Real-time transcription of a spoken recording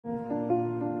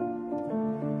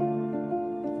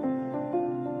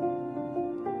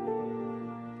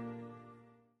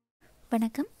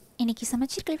வணக்கம். இன்னைக்கு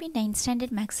சமச்சீர் கல்வி 9th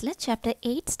ஸ்டாண்டர்ட் மேக்ஸில் சாப்டர்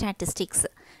 8 ஸ்டாட்டிஸ்டிக்ஸ்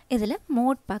இதில்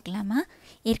மோட் பார்க்கலாமா?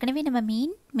 ஏற்கனவே நம்ம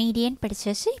மீன் மீடியன்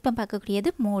படித்தாச்சு. இப்போ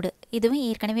பார்க்கக்கூடியது மோடு. இதுவும்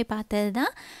ஏற்கனவே பார்த்தது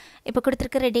தான். இப்போ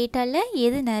கொடுத்துருக்கிற டேட்டாவில்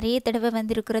எது நிறைய தடவை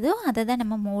வந்திருக்கிறதோ அதை தான்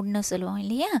நம்ம மோட்னு சொல்லுவோம்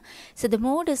இல்லையா? So the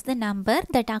mode is the number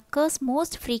that occurs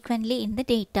most frequently in the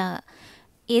data.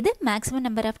 எது மேக்ஸிமம்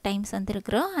நம்பர் ஆஃப் டைம்ஸ்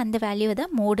வந்திருக்கிறோம் அந்த வேல்யூவை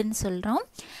தான் மோடுன்னு சொல்கிறோம்.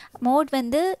 மோட்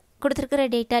வந்து கொடுத்துருக்கிற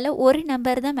டேட்டாவில் ஒரு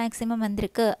நம்பர் தான் மேக்ஸிமம்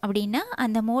வந்திருக்கு அப்படின்னா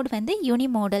அந்த மோட் வந்து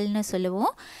யூனிமோடல்னு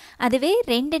சொல்லுவோம். அதுவே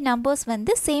ரெண்டு நம்பர்ஸ்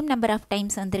வந்து சேம் நம்பர் ஆஃப்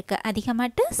டைம்ஸ் வந்திருக்கு,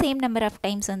 அதிகமாட்டு சேம் நம்பர் ஆஃப்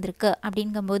டைம்ஸ் வந்திருக்கு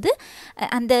அப்படிங்கும்போது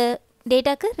அந்த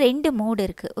டேட்டாவுக்கு ரெண்டு மோடு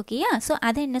இருக்குது. ஓகேயா? ஸோ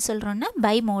அதை என்ன சொல்கிறோன்னா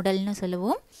பை மோடல்னு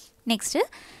சொல்லுவோம். நெக்ஸ்ட்டு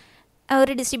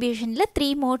ஒரு டிஸ்ட்ரிபியூஷனில் 3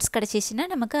 மோட்ஸ் கிடச்சிச்சின்னா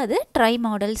நமக்கு அது ட்ரை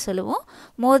மாடல் சொல்லுவோம்.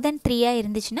 மோர் தென் 3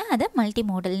 இருந்துச்சுன்னா அதை மல்டி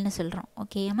மாடல்னு சொல்கிறோம்.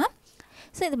 ஓகேம்மா?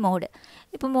 ஸோ இது மோடு.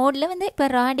 இப்போ மோடில் வந்து இப்போ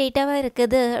ரா டேட்டாவாக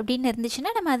இருக்குது அப்படின்னு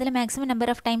இருந்துச்சுன்னா நம்ம அதில் மேக்ஸிமம்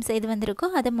நம்பர் ஆஃப் டைம்ஸ் எது வந்திருக்கோ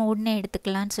அதை மோட்னு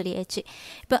எடுத்துக்கலான்னு சொல்லியாச்சு.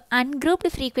 இப்போ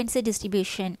ungrouped frequency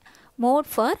distribution, mode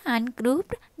for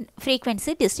ungrouped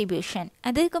frequency distribution.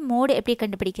 அதுக்கு மோடு எப்படி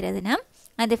கண்டுபிடிக்கிறதுனா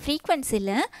அந்த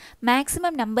ஃப்ரீக்வன்சியில்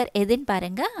மேக்ஸிமம் நம்பர் எதுன்னு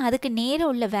பாருங்கள், அதுக்கு நேர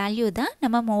உள்ள வேல்யூ தான்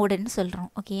நம்ம மோடுன்னு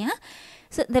சொல்கிறோம். ஓகேயா?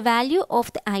 So the value of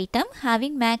the item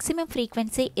having maximum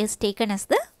frequency is taken as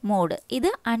the mode. இது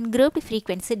ungrouped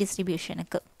frequency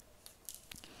distributionக்கு.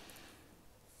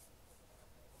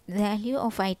 Value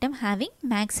of item having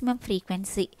maximum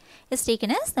frequency is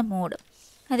taken as the mode.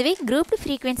 அதுவே grouped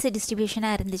frequency distribution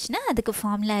இருந்துச்சுன்னா அதுக்கு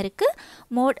formula இருக்குது.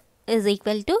 mode is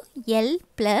equal to L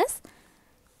plus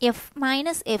f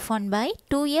minus f1 by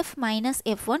 2f minus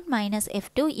f1 minus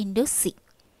f2 into c.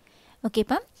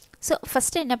 ஓகேப்பா? So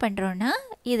first என்ன பண்ணுறோன்னா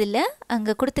இதில்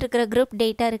அங்கே கொடுத்துருக்கிற குரூப்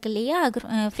டேட்டா இருக்கு இல்லையா,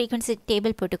 ஃப்ரீக்வன்சி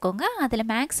டேபிள் போட்டுக்கோங்க. அதில்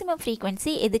மேக்ஸிமம்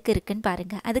ஃப்ரீக்வன்சி எதுக்கு இருக்குதுன்னு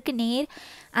பாருங்கள். அதுக்கு நேர்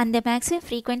அந்த மேக்ஸிமம்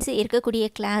ஃப்ரீக்வன்சி இருக்கக்கூடிய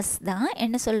கிளாஸ் தான்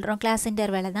என்ன சொல்கிறோம், கிளாஸ்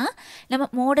இன்டர்வலை தான் நம்ம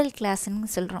மோடல்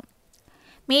கிளாஸ்ன்னு சொல்கிறோம்.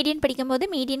 மீடியன் படிக்கும்போது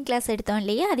மீடியன் கிளாஸ் எடுத்தோம்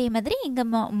இல்லையா, அதே மாதிரி இங்கே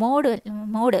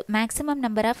mode maximum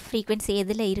number of frequency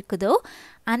எதில் இருக்குதோ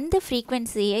அந்த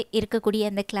ஃப்ரீக்வன்சியை இருக்கக்கூடிய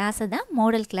அந்த கிளாஸை தான்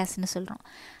மோடல் கிளாஸ்னு சொல்கிறோம்.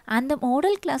 அந்த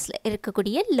மோடல் கிளாஸில்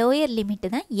இருக்கக்கூடிய லோயர்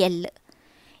லிமிட்டு தான் எல்.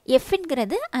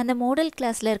 எஃப்ங்கிறது அந்த மோடல்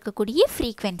கிளாஸில் இருக்கக்கூடிய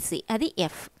ஃப்ரீக்வன்சி, அது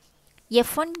F.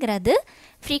 எஃப்ங்கிறது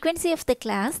frequency of the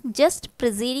class just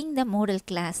preceding the modal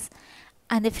class.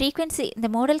 அந்த ஃப்ரீக்வன்சி இந்த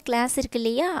மோடல் கிளாஸ் இருக்கு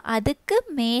இல்லையா, அதுக்கு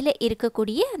மேலே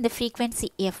இருக்கக்கூடிய அந்த ஃப்ரீக்வன்சி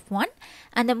F1,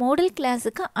 அந்த மோடல்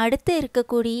கிளாஸுக்கு அடுத்து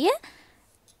இருக்கக்கூடிய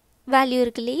வேல்யூ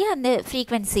இருக்கு இல்லையா அந்த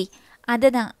ஃப்ரீக்வன்சி, அதை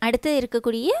தான் அடுத்து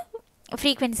இருக்கக்கூடிய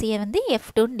ஃப்ரீக்வன்சியை வந்து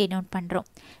F2ன்னு டினோட் பண்ணுறோம்.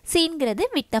 சிங்கிறது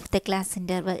with of the class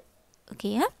interval.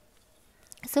 ஓகேயா?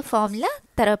 ஸோ ஃபார்முலா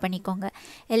தரவு பண்ணிக்கோங்க.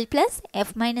 L plus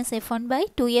f minus f1 by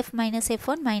 2f minus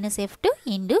f1 minus f2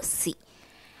 into c.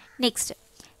 Next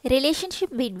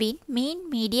relationship between mean,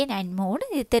 median and mode.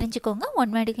 இது தெரிஞ்சுக்கோங்க,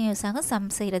 ஒன் வேர்டுக்கும் யூஸ் ஆகும், சம்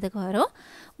செய்கிறதுக்கு வரும்.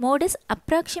 Mode is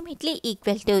approximately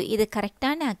equal to, இது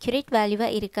கரெக்டான அக்யூரேட்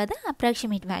வேல்யூவாக இருக்காது,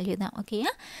 அப்ராக்சிமேட் வேல்யூ தான்.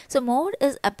 ஓகேயா? So mode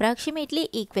is approximately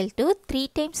equal to 3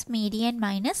 times median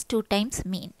minus 2 times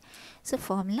mean. So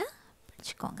formula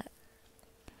படிச்சுக்கோங்க.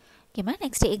 ஓகேம்மா?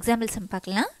 நெக்ஸ்ட் எக்ஸாம்பிள் சம்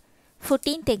பார்க்கலாம்.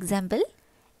 14th example.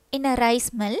 In a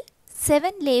rice mill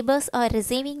 7 laborers are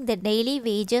receiving the daily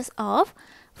wages of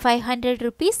 500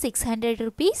 rupees, 600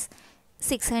 rupees,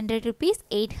 600 rupees,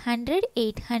 800,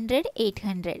 800,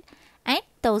 800 and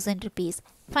 1000 rupees.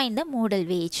 Find the modal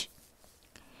wage.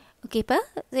 ஓகேப்பா?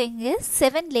 இங்கே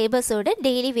 7 லேபர்ஸோட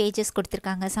daily wages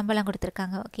கொடுத்துருக்காங்க, சம்பளம்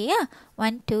கொடுத்துருக்காங்க. ஓகேயா?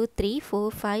 1 2 3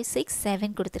 4 5 6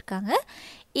 7 கொடுத்துருக்காங்க.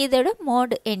 இதோட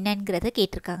மோடு என்னங்கிறத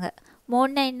கேட்டிருக்காங்க.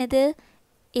 மோட்னா என்னது,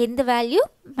 எந்த வேல்யூ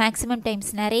மேக்ஸிமம்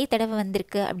டைம்ஸ் நிறைய தடவை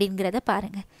வந்திருக்கு அப்படிங்கிறத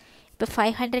பாருங்கள். இப்போ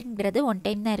 500ங்கிறது 1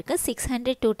 டைம் தான் இருக்குது,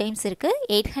 600 2 டைம்ஸ் இருக்குது,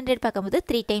 800 பார்க்கும்போது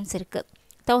 3 டைம்ஸ் இருக்குது,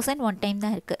 1000 1 டைம்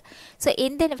தான் இருக்குது. ஸோ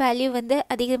எந்த வேல்யூ வந்து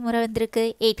அதிக முறை வந்திருக்கு,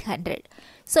 800.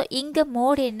 ஸோ இங்கே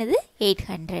மோடு என்னது,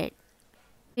 800.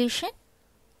 Tuition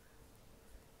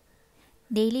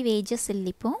daily wages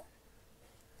இல்லிப்போம்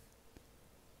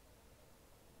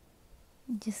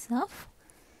wages of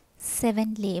 7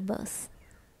 laborers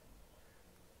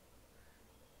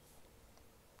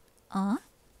are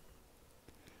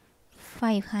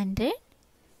 500,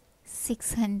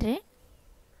 600,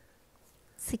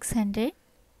 600,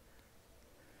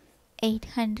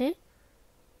 800,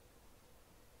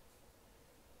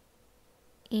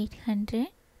 800,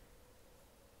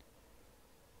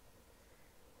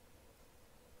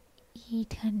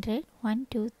 800, 1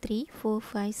 2 3 4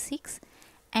 5 6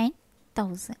 and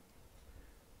 1000.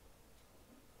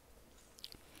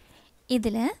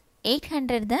 இதில்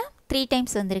 800 தான் 3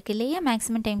 டைம்ஸ் வந்திருக்கு இல்லையா,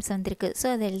 மேக்ஸிமம் டைம்ஸ் வந்திருக்கு. ஸோ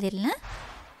அதை எழுதிடலாம்.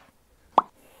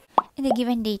 இந்த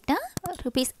given data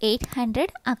rupees 800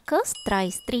 occurs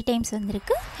thrice, 3 times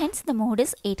வந்திருக்கு, hence the mode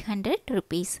is 800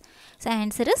 rupees. So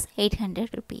answer is 800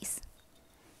 rupees.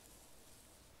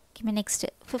 Okay, next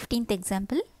 15th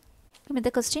example. Okay,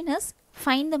 the question is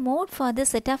find the mode for the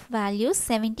set of values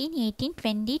 17, 18,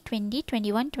 20, 20,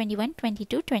 21, 21,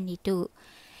 22, 22.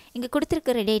 இங்கே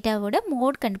கொடுத்துருக்கிற டேட்டாவோட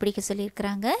mode கண்டுபிடிக்க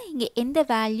சொல்லியிருக்கிறாங்க. இங்கே எந்த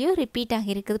value repeat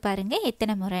ஆகியிருக்குது பாருங்கள்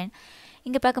எத்தனை முறை.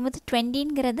 இங்கே பார்க்கும்போது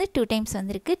 20ங்கிறது 2 டைம்ஸ்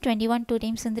வந்திருக்கு, 21 2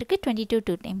 டைம்ஸ் வந்திருக்கு, 22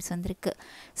 2 டைம்ஸ் வந்திருக்கு.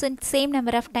 So same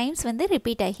number of times வந்து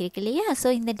ரிப்பீட் ஆகியிருக்கு இல்லையா. ஸோ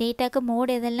இந்த டேட்டாக்கு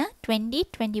மோட் எதெல்லாம் 20,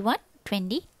 21,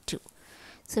 22.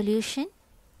 Solution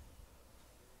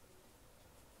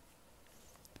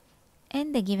and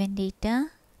the given data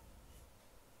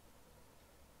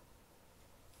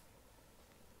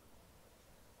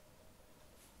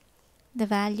the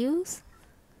values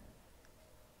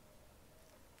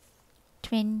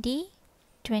 20,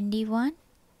 21,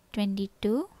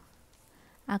 22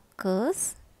 occurs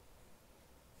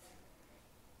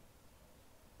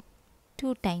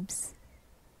 2 times.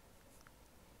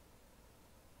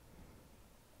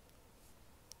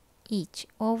 Each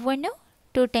ஒவ்வொன்றும்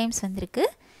 2 times வந்திருக்கு.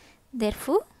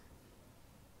 Therefore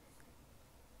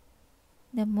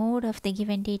the mode of the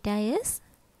given data is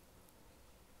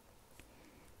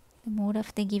the mode of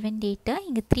the given data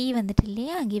இங்க 3 வந்துட்டு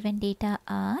இல்லையா. given data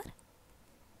are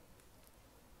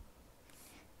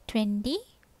 20,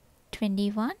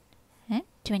 21 and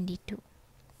 22.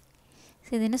 So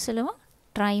இது என்ன சொல்லுவோம்,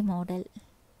 trimodal.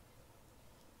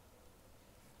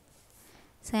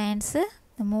 So answer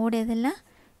the mode எதெல்லாம்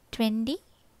 20,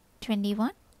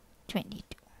 21,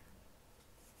 22.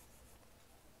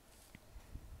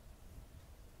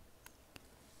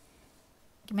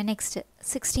 My next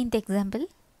 16th example.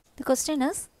 The question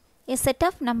is a set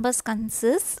of numbers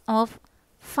consists of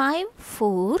 5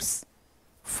 4s,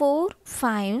 4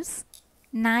 5s,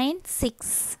 9 6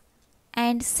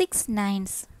 and 6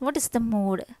 9s. What is the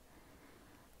mode?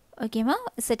 Okay ma,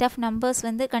 set of numbers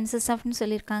வந்து consists of னு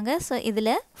சொல்லியிருக்காங்க. So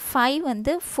இதில் 5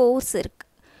 வந்து 4s இருக்கு,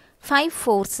 5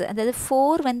 4s, அதாவது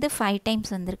 4 வந்து 5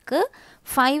 times வந்திருக்கு,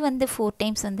 5 வந்து 4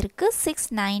 டைம்ஸ் வந்திருக்கு,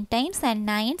 6 9 டைம்ஸ் அண்ட்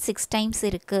 9 6 டைம்ஸ்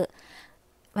இருக்குது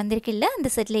வந்திருக்கு இல்லை, அந்த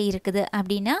செட்டில் இருக்குது.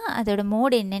 அப்படின்னா அதோட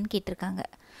மோடு என்னன்னு கேட்டிருக்காங்க.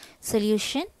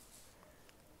 சொல்யூஷன்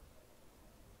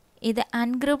இது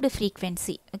அன்குரூப்டு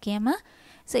ஃப்ரீக்வென்சி. ஓகேம்மா.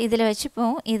 ஸோ இதில்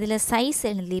வச்சுப்போம், இதில் size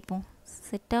எழுதிப்போம்.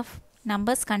 Set of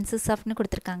numbers consist ஆஃப்னு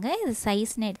கொடுத்துருக்காங்க, இது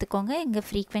சைஸ்ன்னு எடுத்துக்கோங்க, இங்கே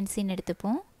ஃப்ரீக்வென்சின்னு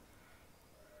எடுத்துப்போம்.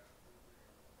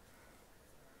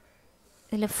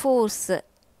 இதில் 4s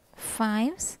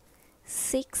 5s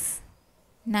 6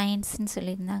 9ஸ்ன்னு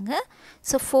சொல்லியிருந்தாங்க.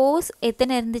 ஸோ 4s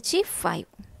எத்தனை இருந்துச்சு, 5,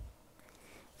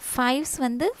 5s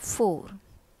வந்து 4,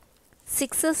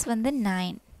 6s வந்து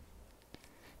 9,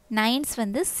 9s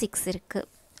வந்து 6 இருக்குது.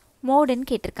 மோடுன்னு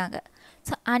கேட்டிருக்காங்க.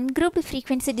 ஸோ அன்குரூப்டு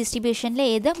ஃப்ரீக்வென்சி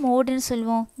டிஸ்ட்ரிபியூஷனில் எதை மோடுன்னு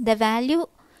சொல்லுவோம், the value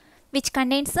which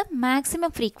contains the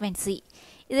maximum frequency.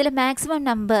 இதில் மேக்ஸிமம்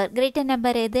நம்பர் கிரேட்டர்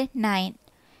நம்பர் எது 9.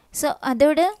 ஸோ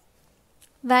அதோட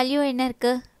வேல்யூ என்ன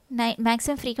இருக்குது,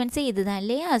 மேக்ஸிமம் ஃப்ரீக்வென்சி இது தான்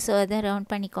இல்லையா. ஸோ அதை ரவுண்ட்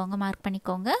பண்ணிக்கோங்க, மார்க்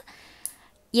பண்ணிக்கோங்க.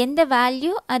 எந்த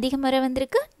வேல்யூ அதிக முறை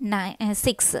வந்திருக்கு,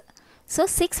 6. ஸோ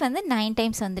 6 வந்து 9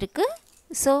 டைம்ஸ் வந்திருக்கு.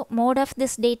 So mode of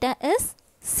this data is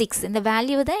 6. இந்த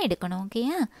வேல்யூ தான் எடுக்கணும்.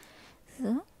 ஓகேயா.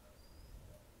 So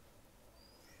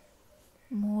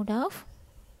mode of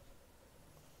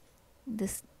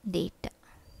this data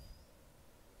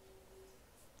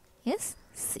is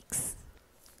 6.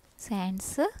 So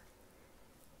answer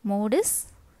mode is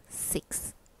 6.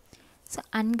 So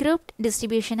அன்குரூப்ட்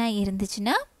டிஸ்ட்ரிபியூஷனாக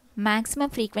இருந்துச்சுன்னா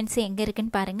மேக்ஸிமம் ஃப்ரீக்வென்சி எங்கே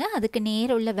இருக்குன்னு பாருங்கள், அதுக்கு நேர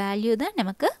உள்ள வேல்யூ தான்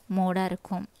நமக்கு மோடாக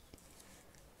இருக்கும்.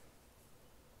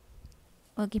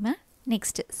 ஓகேம்மா.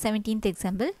 Next 17th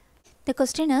example. The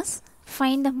question is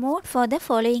find the mode for the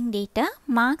following data.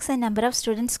 Marks and number of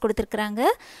students கொடுத்துருக்குறாங்க.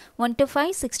 1 to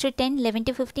 5, 6 to 10, 11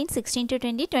 to 15, 16 to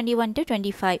 20, 21 to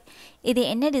 25. இது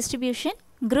என்ன டிஸ்ட்ரிபியூஷன்,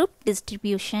 குரூப்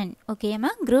டிஸ்ட்ரிபியூஷன்.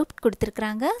 ஓகேம்மா. குரூப்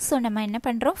கொடுத்துருக்குறாங்க. ஸோ நம்ம என்ன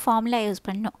பண்ணுறோம், ஃபார்முலா யூஸ்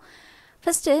பண்ணோம்.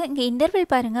 ஃபஸ்ட்டு இங்கே இன்டர்வல்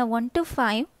பாருங்கள், 1 to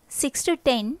 5, 6 to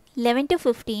 10, 11 to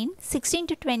 15, 16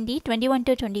 to 20, 21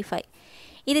 to 25.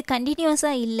 இது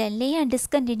கண்டினியூஸாக இல்லை இல்லையா,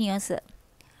 டிஸ்கண்டினியூஸு.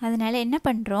 அதனால் என்ன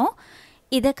பண்ணுறோம்,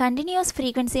 இதை கண்டினியூஸ்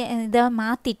ஃப்ரீக்வன்சி இதை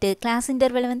மாற்றிட்டு கிளாஸ்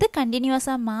இன்டர்வலை வந்து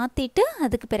கண்டினியூஸாக மாற்றிட்டு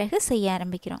அதுக்கு பிறகு செய்ய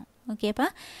ஆரம்பிக்கிறோம். ஓகேப்பா.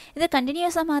 இதை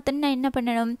கண்டினியூஸாக மாற்றணுன்னா என்ன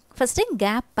பண்ணணும், ஃபஸ்ட்டு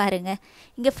கேப் பாருங்கள்.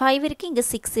 இங்கே 5 இருக்குது, இங்கே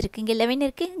 6 இருக்குது, இங்கே 11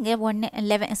 இருக்குது, இங்கே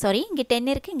 11 இங்கே 10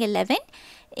 இருக்குது, இங்கே 11,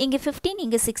 இங்கே 15,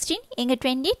 இங்கே 16, இங்கே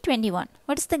 20, 21.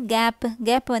 What is the gap,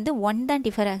 gap வந்து 1 தான்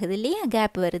டிஃபர் ஆகுது இல்லையா,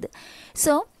 கேப் வருது.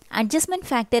 ஸோ அட்ஜஸ்ட்மெண்ட்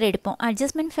ஃபேக்டர் எடுப்போம்.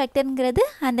 அட்ஜஸ்ட்மெண்ட் ஃபேக்டருங்கிறது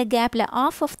அந்த கேப்பில்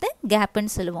ஆஃப் ஆஃப் த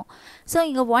கேப்புன்னு சொல்லுவோம். ஸோ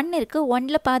இங்கே 1 இருக்குது,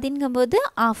 1ல் பாதிங்கும்போது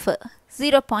ஆஃப்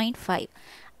 0.5.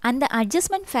 அந்த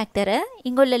அட்ஜஸ்ட்மெண்ட் ஃபேக்டரை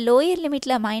இங்கே உள்ள லோயர்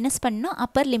லிமிட்டில் மைனஸ் பண்ணணும்,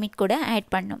 அப்பர் லிமிட் கூட ஆட்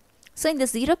பண்ணணும். ஸோ இந்த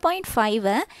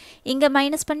 0.5 இங்கே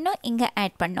மைனஸ் பண்ணோம், இங்கே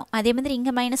ஆட் பண்ணோம், அதே மாதிரி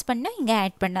இங்கே மைனஸ் பண்ணோம், இங்கே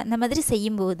ஆட் பண்ணோம். இந்த மாதிரி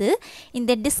செய்யும்போது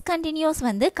இந்த டிஸ்கண்டினியூஸ்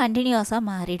வந்து கண்டினியூஸாக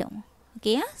மாறிடும்.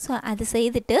 ஓகேயா? ஸோ அது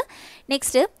செய்துட்டு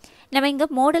நெக்ஸ்ட்டு நம்ம இங்கே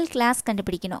மோடல் கிளாஸ்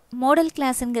கண்டுபிடிக்கணும். மோடல்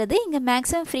கிளாஸுங்கிறது இங்கே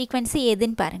மேக்ஸிமம் ஃப்ரீக்வன்சி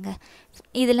எதுன்னு பாருங்கள்.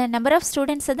 இதில் நம்பர் ஆஃப்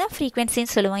ஸ்டூடெண்ட்ஸை தான்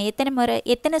ஃப்ரீக்வன்சின்னு சொல்லுவோம்.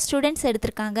 எத்தனை ஸ்டூடெண்ட்ஸ்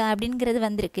எடுத்திருக்காங்க அப்படிங்கிறது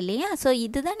வந்திருக்கு இல்லையா? ஸோ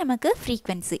இதுதான் நமக்கு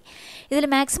ஃப்ரீக்வன்சி. இதில்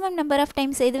மேக்ஸிமம் நம்பர் ஆஃப்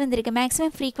டைம்ஸ் எது வந்திருக்கு?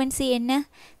 மேக்ஸிமம் ஃப்ரீக்வன்சி என்ன?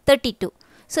 32.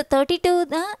 ஸோ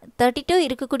 32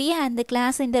 இருக்கக்கூடிய அந்த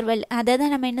கிளாஸ் இன்டர்வல், அதை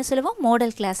தான் நம்ம என்ன சொல்லுவோம்?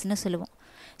 மோடல் கிளாஸ்னு சொல்லுவோம்.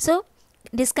 ஸோ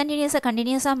டிஸ்கண்டினியூஸாக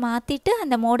கண்டினியூஸாக மாற்றிட்டு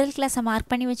அந்த மாடல் கிளாஸை மார்க்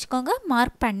பண்ணி வச்சுக்கோங்க.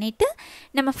 மார்க் பண்ணிவிட்டு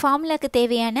நம்ம ஃபார்முலாவுக்கு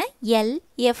தேவையான எல்,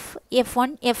 எஃப்,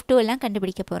 F1, F2 எல்லாம்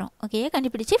கண்டுபிடிக்க போகிறோம். ஓகே,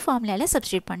 கண்டுபிடிச்சி ஃபார்முலாவில்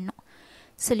சப்ஸ்டியூட் பண்ணணும்.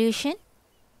 சொல்யூஷன்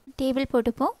டேபிள்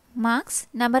போட்டுப்போம். மார்க்ஸ்,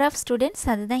 நம்பர் ஆஃப் ஸ்டூடெண்ட்ஸ்,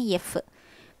 அதுதான் எஃப்.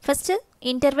 ஃபஸ்ட்டு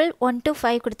இன்டர்வல் 1 to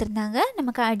 5 கொடுத்துருந்தாங்க.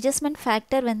 நமக்கு அட்ஜஸ்ட்மெண்ட்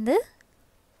ஃபேக்டர் வந்து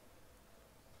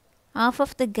of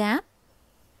of the gap,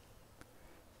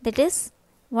 that is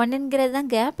 1ங்கிறது தான்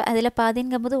கேப், அதில்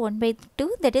பாதிங்கும்போது 1/2,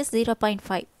 தட் இஸ்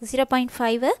 0.5.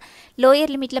 0.5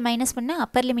 லோயர் லிமிட்டில் மைனஸ் பண்ணால்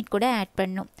அப்பர் லிமிட் கூட ஆட்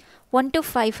பண்ணும். 1 to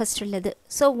 5 ஃபஸ்ட் உள்ளது.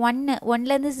 ஸோ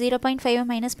 1லேருந்து 0.5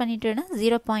 மைனஸ் பண்ணிட்டோன்னா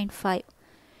 0.5.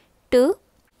 2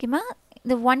 ஓகேமா,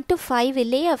 இந்த 1 to 5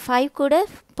 இல்லையா? 5 கூட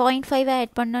 0.5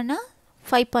 ஆட் பண்ணோன்னா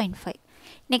 5.5.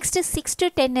 நெக்ஸ்ட்டு 6 to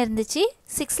 10 இருந்துச்சு.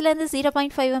 6லேருந்து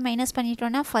 0.5 மைனஸ்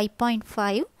பண்ணிட்டோன்னா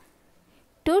 5.5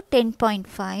 to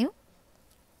 10.5.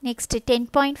 Next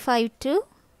 10.5 to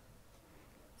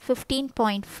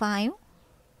 15.5,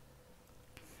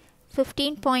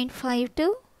 15.5 to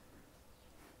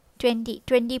 20,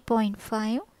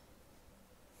 20.5,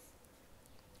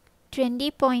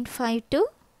 20.5 to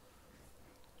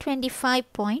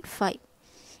 25.5.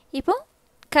 இப்போ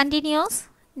கண்டினியூஸ்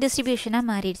டிஸ்ட்ரிபியூஷனாக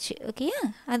மாறிடுச்சு. ஓகேயா?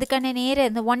 அதுக்கான நேர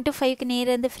இந்த 1 to 5க்கு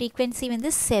நேர இந்த ஃப்ரீக்வன்சி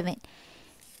வந்து 7.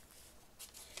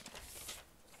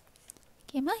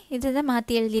 ஓகேம்மா, இதுதான்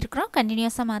மாற்றி எழுதியிருக்கிறோம்.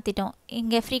 கண்டினியூஸாக மாற்றிட்டோம்.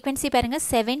 இங்கே ஃப்ரீக்வன்சி பாருங்கள்,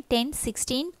 7, 10,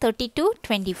 16, 32,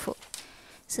 24.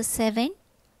 ஸோ 7,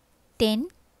 10,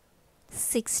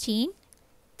 16,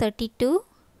 32,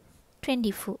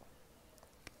 24.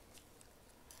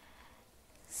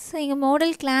 ஸோ இங்கே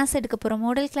மாடல் கிளாஸ் எடுக்க போகிறோம்.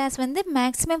 மாடல் கிளாஸ் வந்து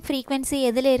மேக்ஸிமம் ஃப்ரீக்வன்சி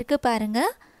எதில் இருக்குது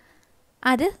பாருங்கள்,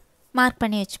 அது மார்க்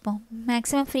பண்ணி வச்சுப்போம்.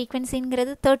 மேக்ஸிமம்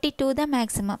ஃப்ரீக்வன்சிங்கிறது 32 தான்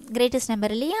மேக்ஸிமம், கிரேட்டஸ்ட்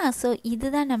நம்பர் இல்லையா? ஸோ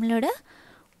இதுதான் நம்மளோட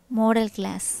model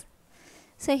class.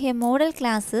 So here model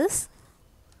class is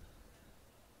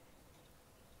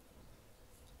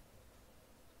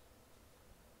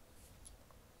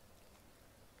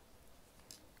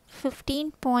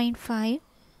 (15.5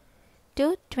 to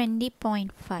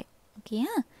 20.5). Okay,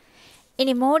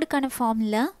 any mode kind of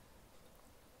formula,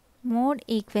 mode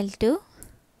equal to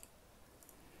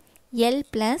L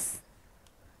plus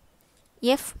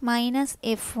F minus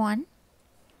F1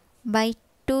 by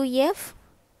 2F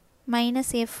minus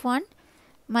F1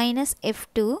 minus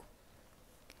F2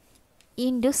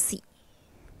 into C.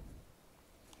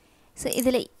 So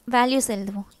இதில் values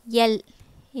எழுதுவோம். L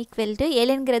equal to L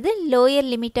என்கிறது lower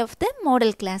limit of the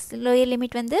model class. Lower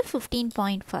limit வந்து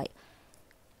 15.5.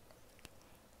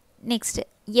 Next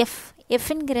F. F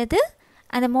என்கிறது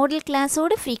அந்த model class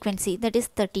ஓட frequency, that is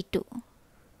 32.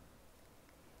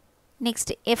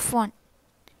 Next F1.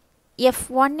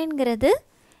 F1 என்கிறது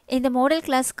இந்த model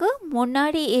கிளாஸ்க்கு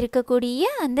முன்னாடி இருக்கக்கூடிய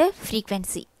அந்த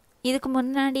ஃப்ரீக்வன்சி. இதுக்கு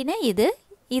முன்னாடினா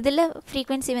இதில்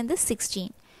ஃப்ரீக்வன்சி வந்து 16.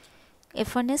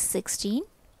 F1 is 16.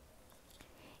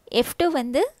 F2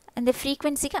 வந்து அந்த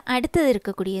ஃப்ரீக்வன்சிக்கு அடுத்தது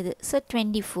இருக்கக்கூடியது. So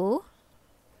 24.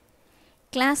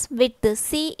 Class with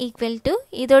C equal to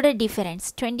இதோட டிஃபரன்ஸ்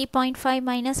 20.5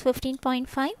 மைனஸ்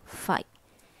 15.5, 5.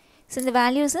 ஸோ இந்த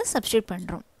வேல்யூஸை சப்ஸ்டியூட்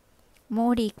பண்ணுறோம்.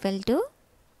 Mode equal to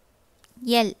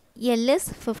L. L is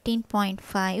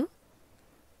 15.5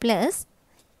 plus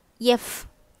F.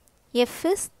 F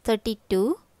is 32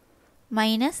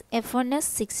 minus F1 is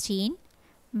 16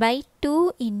 by 2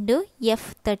 into F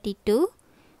 32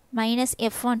 minus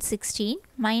F1 16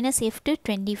 minus F2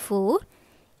 24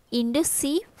 into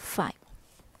C 5.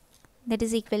 That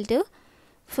is equal to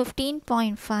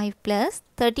 15.5 plus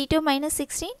 32 minus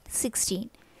 16, 16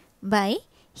 by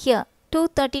here 2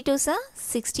 32s are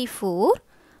 64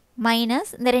 minus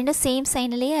இந்த ரெண்டு same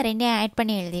சைன்லேயே ரெண்டையும் add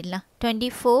பண்ணி எழுதிடலாம்.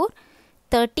 24,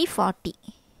 30, 40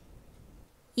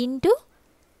 into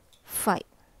 5.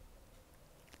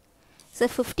 So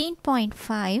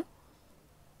 15.5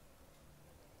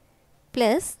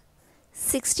 plus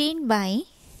 16 by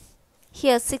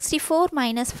here 64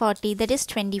 minus 40, that is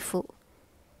 24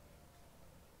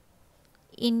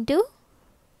 into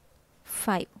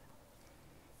 5.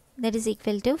 that is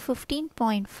equal to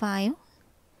 15.5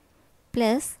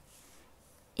 plus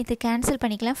இது cancel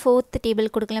பண்ணிக்கலாம். 4th table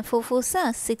கொடுக்கலாம். 4 4s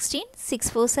are 16, 6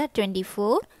 4s are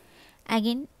 24.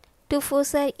 Again 2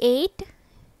 4s are 8.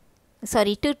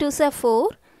 Sorry, 2 2s are 4,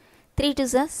 3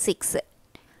 2s are 6.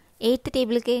 8th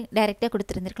டேபிளுக்கு டைரெக்டாக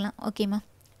கொடுத்துருந்துருக்கலாம். ஓகேம்மா.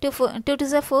 2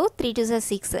 2s are 4, 3 2s are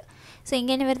 6. So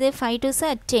இங்கே என்ன வருது? 5 2s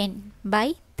are 10 by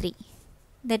 3.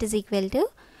 That is equal to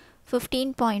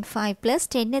 15.5 plus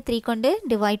 10 3 கொண்டு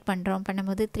டிவைட் பண்ணுறோம்.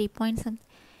 பண்ணும்போது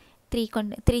 3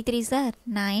 கொண்டு 3 3s are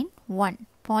 9, 1.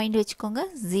 பாயிண்ட் வச்சுக்கோங்க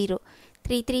 0.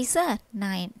 3 3s are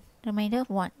 9, reminder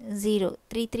 1, 0.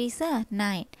 3 3s are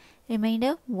 9,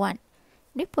 reminder 1.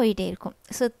 இப்படி போயிட்டே இருக்கும்.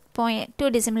 So 2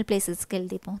 decimal placesக்கு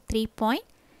எழுதிப்போம்.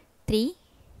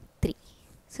 3.33.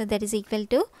 So that is equal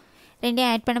to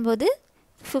ரெண்டையும் ஆட் பண்ணும்போது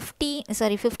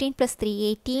 15 plus 3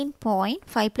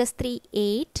 18.5 plus 3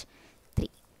 8 3.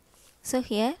 So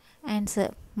here answer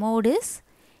mode is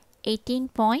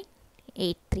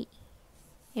 18.83.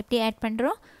 எப்படி ஆட்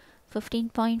பண்ணுறோம்?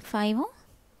 15.5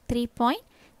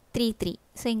 3.33.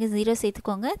 ஸோ இங்கே 0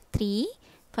 சேர்த்துக்கோங்க. 3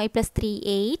 5 plus 3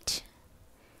 8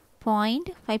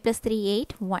 5 plus 3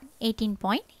 8 1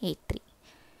 18.83.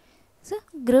 So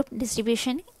group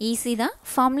distribution easy தான்.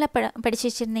 ஃபார்முலா படித்து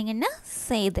வச்சுருந்தீங்கன்னா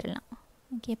செய்திடலாம்.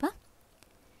 ஓகேப்பா.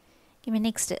 Okay,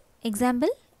 next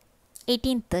example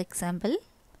 18th example.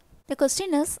 The question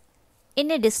is, in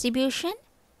a distribution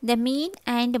the mean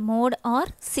and mode are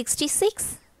 66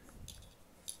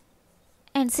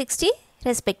 and 60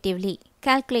 respectively.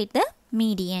 Calculate the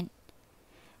median.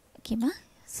 Okay ma,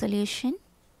 solution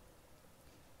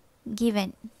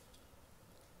given.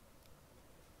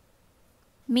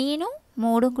 மீனும்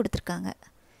மோடும் கொடுத்துருக்காங்க.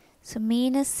 So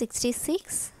mean is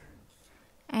 66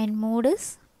 and mode is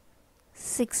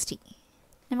 60.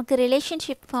 நமக்கு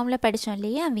relationship ஃபார்மில் படித்தோம்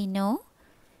இல்லையா? we know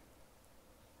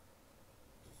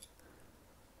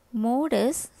mode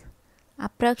is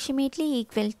approximately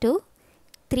equal to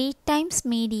 3 times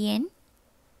median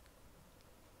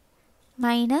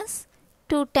minus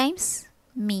 2 times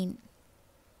mean.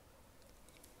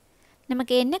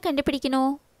 நமக்கு என்ன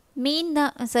கண்டுபிடிக்கணும்? மீன்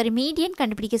தான், சாரி மீடியன்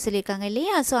கண்டுபிடிக்க சொல்லியிருக்காங்க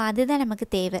இல்லையா? ஸோ அதுதான் நமக்கு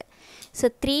தேவை. So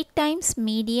 3 times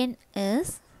median is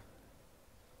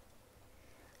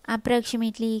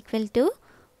approximately equal to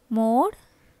mode.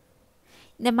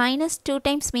 இந்த minus 2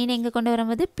 times mean எங்கே கொண்டு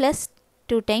வரும்போது plus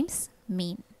 2 times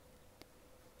mean.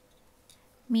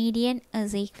 Median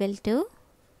is equal to,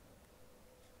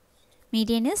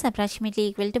 median is approximately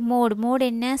equal to mode. Mode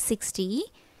என்ன 60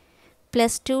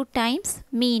 plus 2 times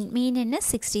mean. Mean என்ன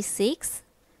 66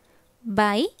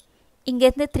 by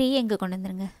இங்கேருந்து 3 எங்கே கொண்டு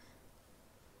வந்துருங்க.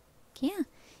 ஓகே,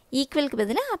 ஈக்குவலுக்கு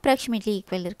பதிலாக approximately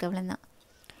equal இருக்குது, அவ்வளோதான்.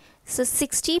 So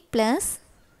 60 plus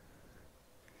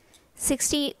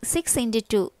 66 into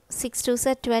 2. 6 2s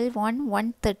are 12,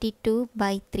 132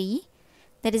 by 3.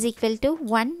 That is equal to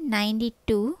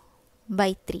 192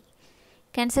 by 3.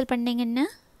 Cancel பண்ணிங்கன்னா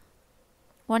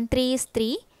 1 3 is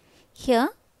 3. Here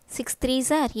 6 3s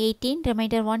are 18,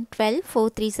 remainder 1 12, 4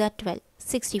 3s are 12,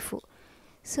 64.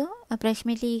 So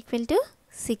approximately equal to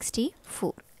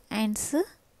 64. Answer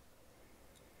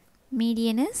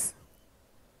median is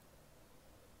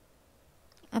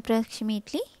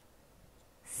approximately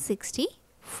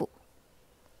 64.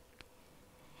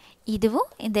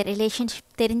 இதுவும் இந்த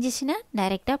ரிலேஷன்ஷிப் தெரிஞ்சிச்சுன்னா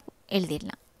டைரெக்டாக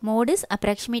எழுதிடலாம். Mode is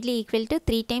approximately equal to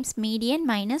 3 times median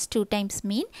minus 2 times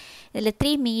மீன். இதில்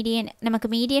 3 median, நமக்கு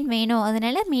median வேணும்,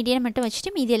 அதனால் மீடியன் மட்டும்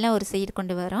வச்சுட்டு மீதியெல்லாம் ஒரு சைடு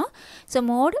கொண்டு வரோம். ஸோ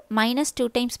மோட் மைனஸ் 2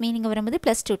 times மீன் இங்கே வரும்போது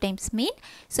plus 2 times mean.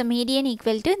 So median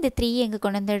equal to இந்த 3 எங்கே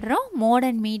கொண்டு வந்துடுறோம்.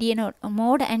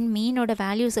 மோட் அண்ட் மீனோட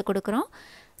வேல்யூஸை கொடுக்குறோம்.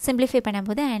 சிம்பிளிஃபை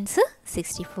பண்ணும்போது ஆன்சர்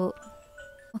 64.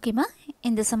 ஓகேம்மா,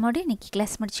 இந்த சம்மோடு இன்றைக்கி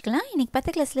கிளாஸ் முடிச்சுக்கலாம். இன்றைக்கி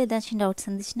 10 கிளாஸில் ஏதாச்சும் டவுட்ஸ்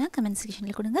இருந்துச்சுன்னா கமெண்ட்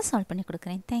செக்ஷனில் கொடுங்க, சால்வ் பண்ணி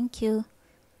கொடுக்குறேன். தேங்க்யூ.